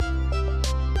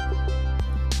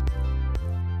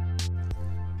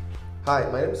Hi,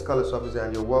 my name is Carlos Wabuze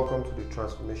and you're welcome to the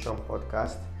Transformation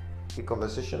Podcast, a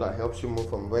conversation that helps you move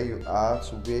from where you are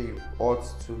to where you ought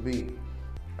to be.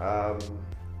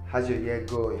 How's your year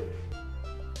going?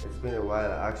 It's been a while.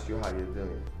 I asked you how you're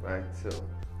doing, right? So,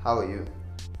 how are you?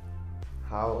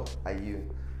 How are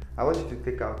you? I want you to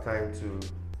take out time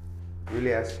to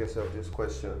really ask yourself this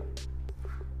question.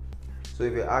 So,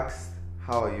 if you're asked,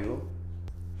 how are you?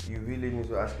 You really need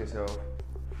to ask yourself,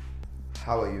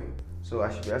 how are you? So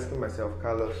I should be asking myself,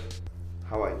 Carlos,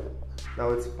 how are you? Now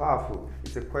it's powerful.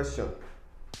 It's a question.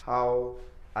 How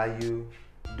are you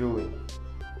doing?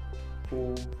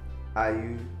 Who are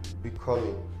you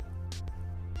becoming?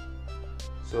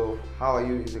 So how are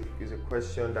you is a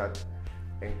question that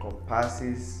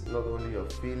encompasses not only your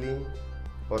feeling,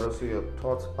 but also your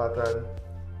thought pattern,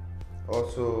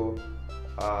 also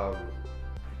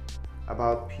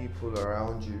about people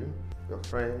around you, your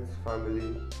friends,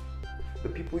 family, the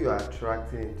people you are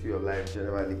attracting into your life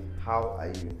generally. How are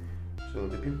you? So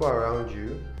the people around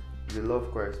you, the law of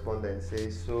correspondence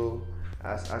says, so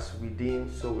as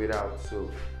within, so without. So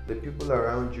the people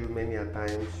around you many a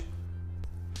times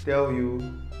tell you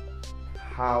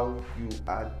how you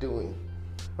are doing.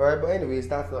 Alright, but anyways,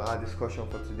 that's not our discussion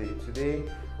for today. Today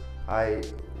I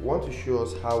want to show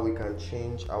us how we can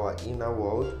change our inner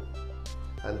world,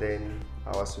 and then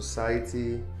our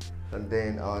society, and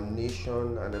then our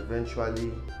nation, and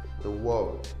eventually the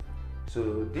world.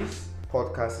 So this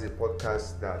podcast is a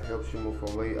podcast that helps you move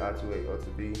from where you are to where you ought to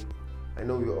be. I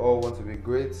know we all want to be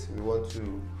great, we want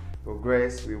to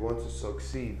progress, we want to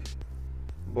succeed.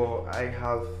 But I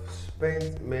have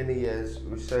spent many years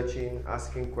researching,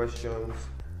 asking questions,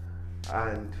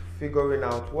 and figuring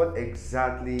out what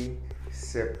exactly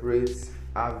separates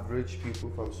average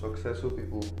people from successful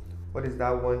people. What is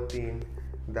that one thing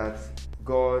that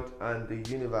God and the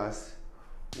universe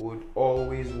would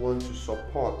always want to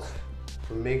support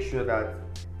to make sure that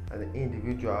an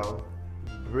individual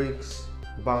breaks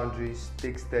boundaries,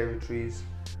 takes territories,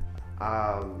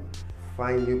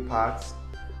 find new paths,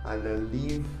 and then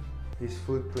leave his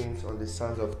footprints on the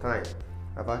sands of time?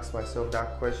 I've asked myself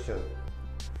that question.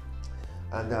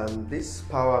 And this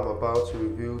power I'm about to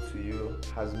reveal to you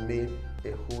has made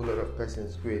a whole lot of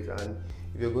persons great. And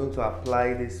if you're going to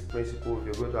apply this principle, if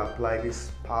you're going to apply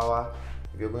this power,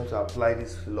 if you're going to apply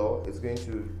this law, it's going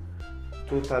to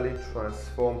totally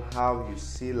transform how you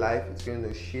see life. It's going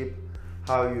to shape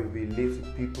how you relate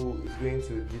to people. It's going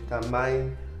to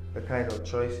determine the kind of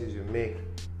choices you make.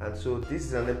 And so this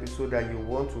is an episode that you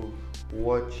want to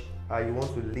watch, you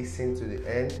want to listen to the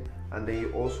end, and then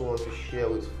you also want to share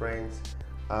with friends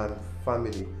and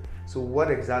family. So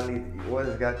what exactly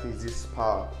is this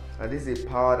power? And this is a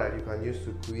power that you can use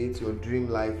to create your dream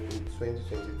life in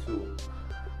 2022.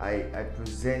 I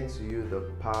present to you the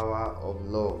power of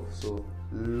love. So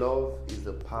love is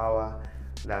the power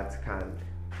that can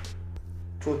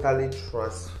totally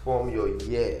transform your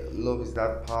year. Love is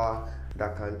that power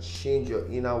that can change your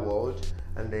inner world,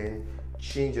 and then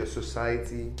change your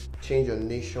society, change your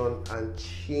nation, and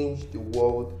change the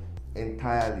world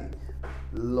entirely.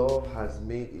 Love has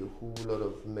made a whole lot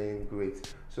of men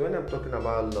great. So when I'm talking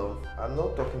about love, I'm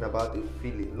not talking about a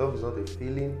feeling. Love is not a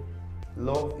feeling.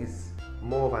 Love is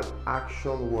more of an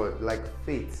action word, like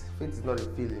faith. Faith is not a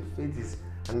feeling. Faith is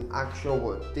an action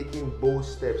word, taking bold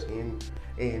steps in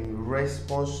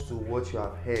response to what you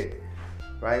have heard,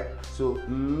 right? So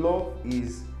love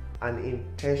is an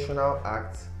intentional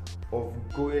act of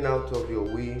going out of your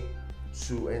way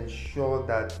to ensure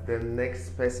that the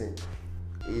next person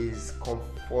is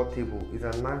comfortable. It's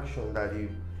an action that you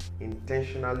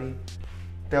intentionally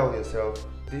tell yourself,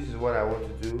 this is what I want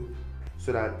to do,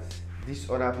 so that these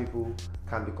other people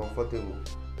can be comfortable.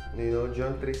 You know,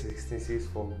 John 3:16 says,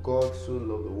 for God so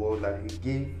loved the world that he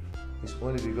gave his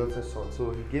only begotten son. So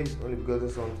he gave his only begotten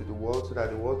son to the world so that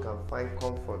the world can find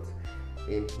comfort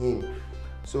in him.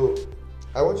 So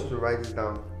I want you to write this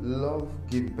down. Love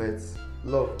gives birth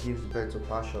to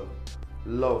passion.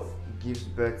 Love gives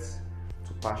birth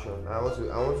to passion. I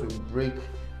want to break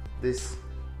this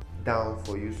down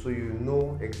for you so you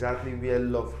know exactly where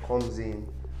love comes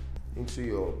into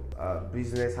your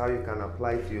business, how you can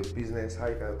apply it to your business, how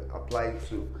you can apply it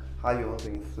to how you want to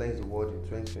influence the world in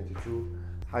 2022,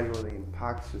 how you want to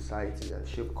impact society and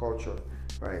shape culture,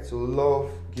 right? So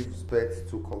love gives birth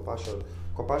to compassion.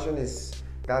 Compassion is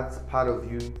that part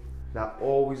of you that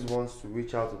always wants to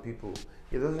reach out to people.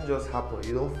 It doesn't just happen.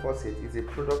 You don't force it. It's a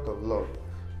product of love,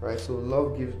 right? So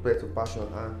love gives birth to passion,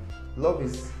 and love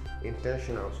is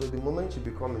intentional. So the moment you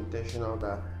become intentional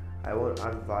that I want to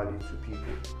add value to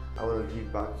people, I want to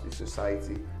give back to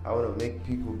society, I want to make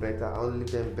people better, I want to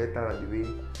leave them better than the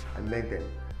way I met them,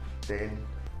 then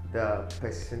the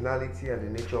personality and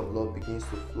the nature of love begins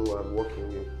to flow and work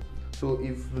in you. So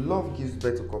if love gives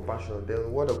birth to compassion,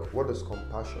 then what does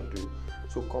compassion do?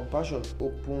 So compassion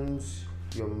opens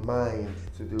your mind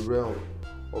to the realm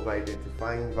of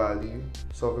identifying value,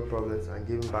 solving problems, and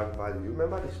giving back value.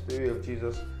 Remember the story of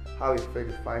Jesus, how he fed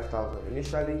the 5,000.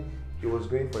 Initially, he was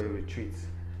going for a retreat,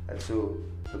 and so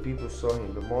the people saw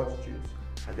him, the multitudes,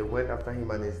 and they went after him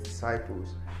and his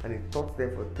disciples, and he taught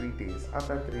them for 3 days.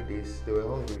 After 3 days, they were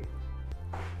hungry,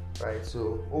 right?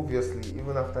 So obviously,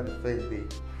 even after the first day,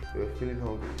 they were feeling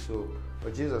hungry. So,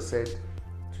 but Jesus said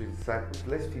to his disciples,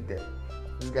 let's feed them.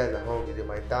 These guys are hungry, they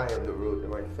might die on the road, they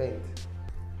might faint.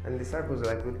 And the disciples were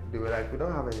like, we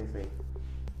don't have anything.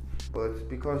 But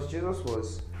because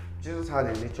Jesus had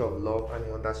a nature of love, and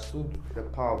he understood the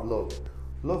power of love.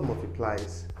 Love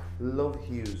multiplies, love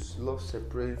heals, love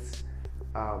separates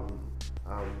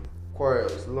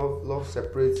quarrels, love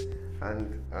separates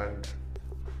and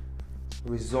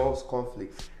resolves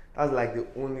conflicts. That's like the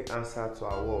only answer to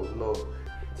our world, love.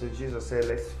 So Jesus said,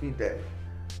 let's feed them.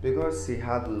 Because he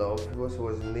had love, because he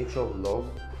was the nature of love,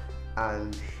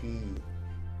 and he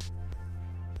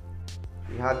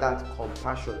had that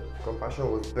compassion.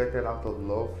 Compassion was birthed out of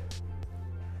love.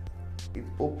 It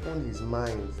opened his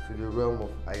mind to the realm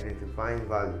of identifying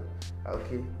value.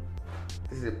 Okay,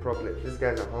 this is a problem. These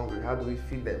guys are hungry. How do we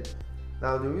feed them?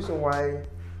 Now, the reason why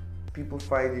people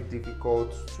find it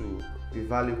difficult to be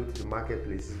valuable to the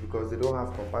marketplace is because they don't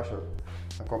have compassion.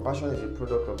 And compassion is a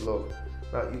product of love.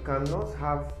 Now, you cannot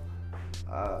have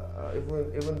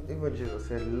even Jesus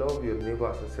said, love your neighbor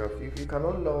as yourself. If you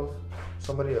cannot love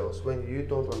somebody else when you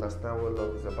don't understand what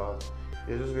love is about,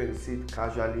 you're just going to see it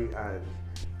casually and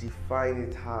define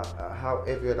it how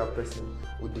every other person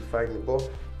would define it. But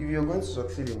if you're going to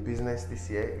succeed in business this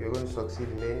year, if you're going to succeed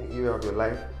in any area of your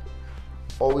life,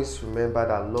 always remember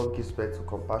that love gives birth to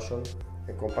compassion,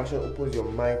 and compassion opens your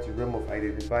mind to the realm of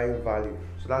identifying value.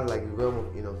 So that's like the realm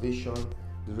of innovation,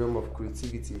 the realm of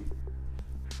creativity,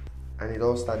 and it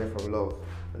all started from love.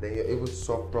 And then you're able to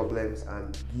solve problems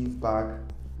and give back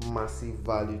massive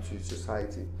value to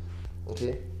society.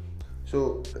 Okay,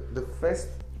 so the first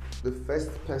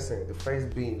person, the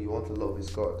first being you want to love is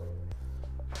God.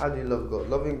 How do you love God?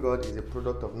 Loving God is a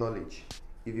product of knowledge.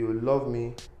 If you love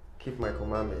me, keep my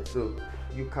commandments. So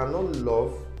you cannot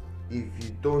love if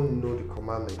you don't know the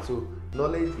commandments. So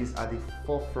knowledge is at the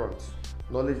forefront.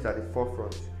 Knowledge is at the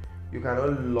forefront. You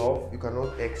cannot love, you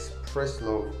cannot express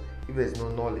love if there's no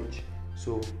knowledge.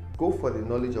 So go for the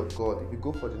knowledge of God. If you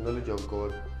go for the knowledge of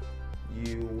God,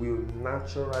 you will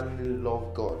naturally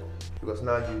love God, because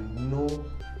now you know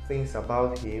things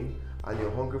about Him and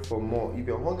you're hungry for more. If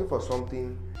you're hungry for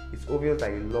something, it's obvious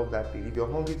that you love that thing. If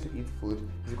you're hungry to eat food,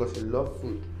 it's because you love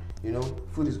food. You know,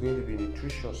 food is going to be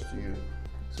nutritious to you.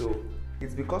 So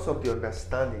it's because of the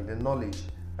understanding, the knowledge,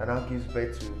 that now gives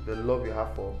birth to the love you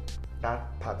have for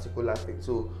that particular thing.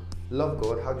 So love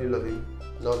God. How do you love Him?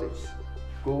 Knowledge.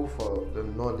 Go for the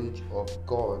knowledge of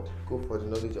God. Go for the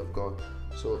knowledge of God.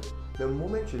 So the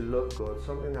moment you love God,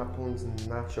 something happens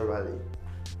naturally.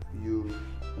 You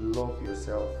love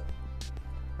yourself.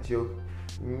 As you're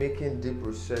making deep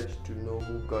research to know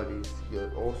who God is,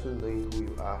 you're also knowing who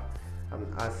you are. And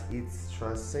as it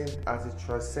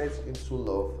transcends into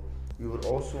love, you will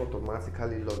also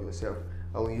automatically love yourself.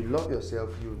 And when you love yourself,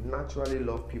 you naturally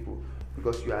love people,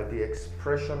 because you are the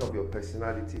expression of your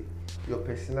personality. Your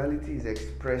personality is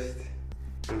expressed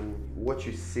in what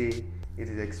you say, it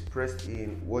is expressed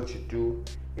in what you do,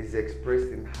 it is expressed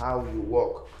in how you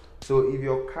walk. So if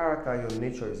your character, your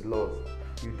nature is love,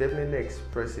 you definitely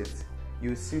express it.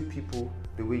 You see people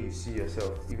the way you see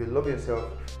yourself. If you love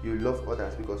yourself, you love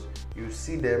others, because you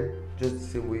see them just the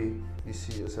same way you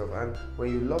see yourself. And when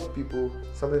you love people,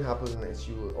 something happens next.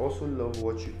 You will also love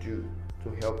what you do to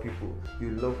help people.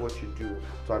 You love what you do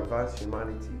to advance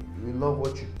humanity. You love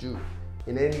what you do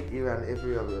in any area and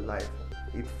every area of your life.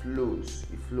 It flows.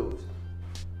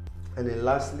 And then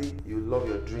lastly, you love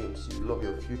your dreams. You love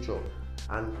your future.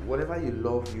 And whatever you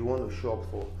love, you want to show up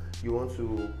for. You want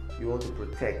to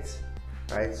protect.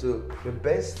 Right? So the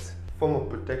best form of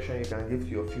protection you can give to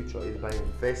your future is by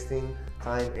investing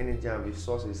time, energy, and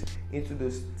resources into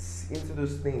those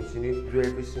things you need to do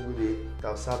every single day that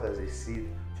will serve as a seed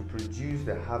to produce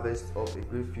the harvest of a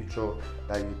great future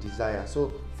that you desire.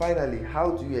 So finally,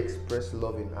 how do you express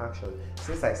love in action?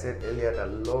 Since I said earlier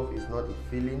that love is not a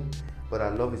feeling, but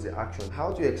that love is an action.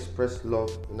 How do you express love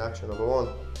in action? Number one,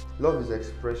 love is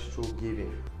expressed through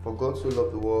giving. For God so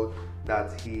loved the world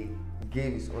that He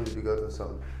gave His only begotten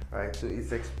Son. Right? So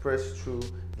it's expressed through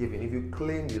giving. If you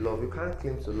claim you love, you can't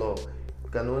claim to love. You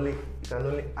can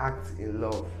only act in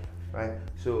love. Right?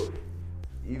 So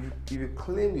if you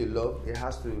claim you love, it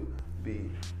has to be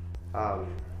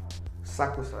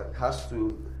sacrosanct. It has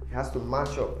to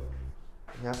match up.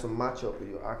 It has to match up with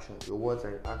your action, your words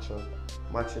and action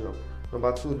matching up.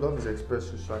 Number 2, love is expressed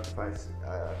through sacrifice.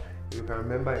 If you can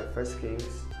remember in 1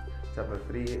 Kings chapter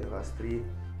 3, verse 3,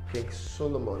 King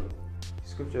Solomon,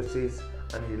 scripture says,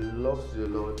 and he loved the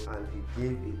Lord and he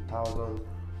gave 1,000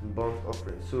 burnt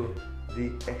offerings. So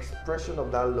the expression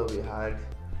of that love he had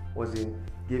was in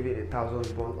giving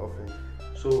 1,000 burnt offerings.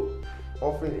 So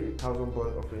offering 1,000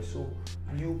 burnt offerings. So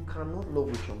you cannot love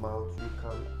with your mouth. You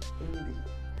can only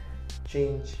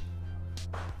change.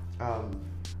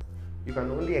 You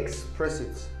can only express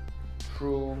it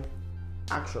through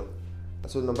action.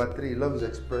 And so number 3, love is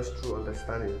expressed through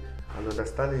understanding, and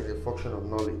understanding is a function of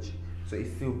knowledge. So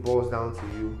it still boils down to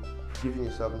you giving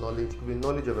yourself knowledge. It could be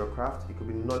knowledge of your craft, it could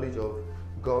be knowledge of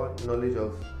God, knowledge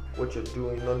of what you're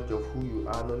doing, knowledge of who you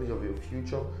are, knowledge of your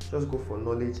future. Just go for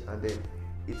knowledge, and then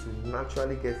it will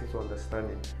naturally get into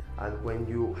understanding. And when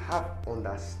you have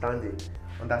understanding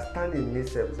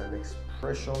itself is an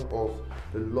expression of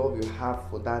the love you have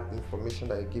for that information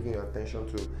that you're giving your attention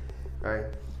to. Right?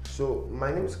 So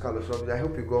my name is Carlos Robbins. I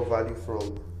hope you got value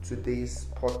from today's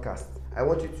podcast. I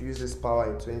want you to use this power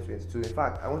in 2022. In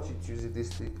fact, I want you to use it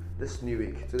this new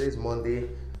week. Today is Monday,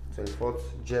 24th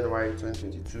January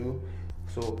 2022.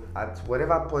 So at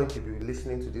whatever point you'll be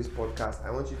listening to this podcast,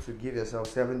 I want you to give yourself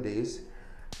 7 days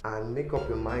and make up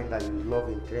your mind that you love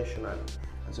intentionally.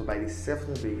 And so by the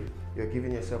 7th day, you're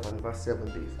giving yourself another 7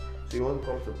 days. So you want to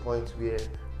come to the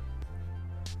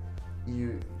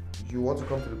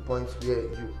point where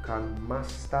you can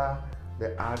master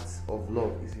the arts of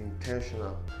love. Is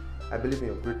intentional. I believe in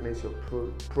your greatness, your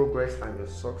progress, and your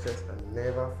success, and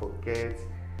never forget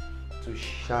to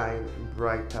shine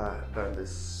brighter than the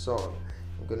sun.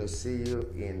 I'm going to see you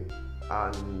in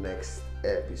our next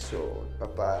episode.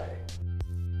 Bye-bye.